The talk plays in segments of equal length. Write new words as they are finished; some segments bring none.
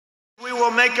will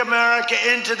make America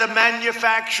into the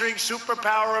manufacturing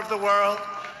superpower of the world,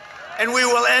 and we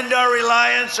will end our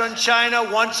reliance on China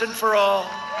once and for all.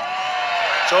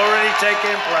 It's already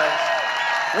taking place.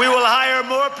 We will hire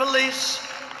more police,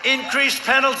 increase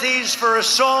penalties for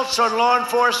assaults on law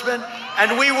enforcement,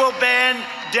 and we will ban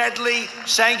deadly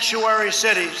sanctuary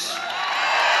cities.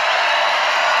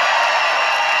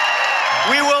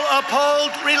 We will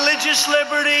uphold religious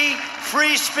liberty,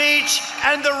 free speech,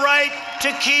 and the right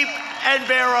to keep and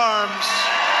bear arms.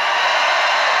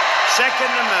 Second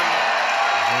Amendment.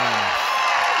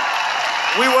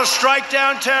 We will strike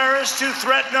down terrorists who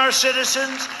threaten our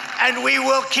citizens, and we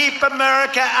will keep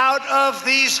America out of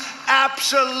these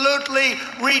absolutely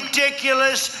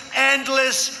ridiculous,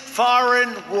 endless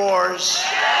foreign wars.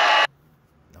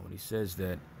 Now, when he says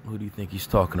that, who do you think he's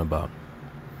talking about?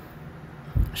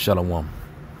 Shalom.